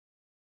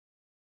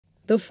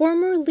The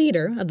former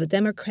leader of the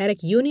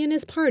Democratic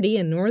Unionist Party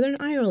in Northern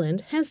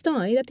Ireland has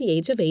died at the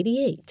age of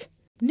 88.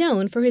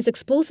 Known for his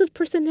explosive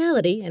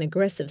personality and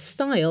aggressive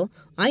style,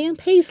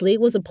 Paisley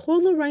was a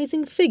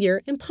polarizing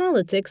figure in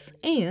politics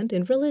and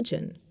in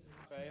religion.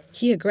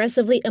 He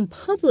aggressively and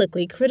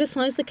publicly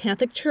criticized the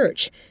Catholic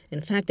Church.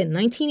 In fact, in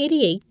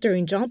 1988,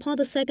 during John Paul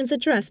II's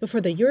address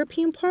before the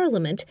European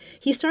Parliament,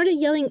 he started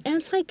yelling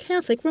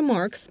anti-Catholic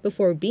remarks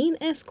before being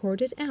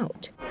escorted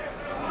out.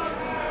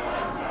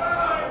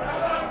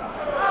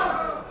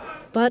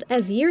 But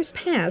as years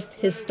passed,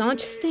 his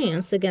staunch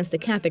stance against the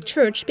Catholic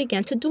Church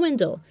began to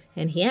dwindle,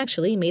 and he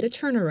actually made a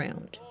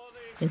turnaround.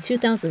 In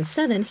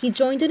 2007, he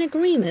joined an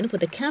agreement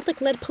with the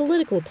Catholic-led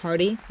political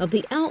party of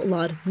the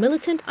outlawed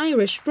militant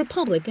Irish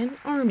Republican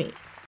Army.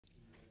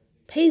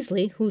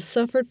 Paisley, who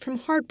suffered from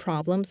heart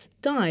problems,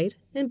 died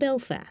in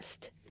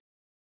Belfast.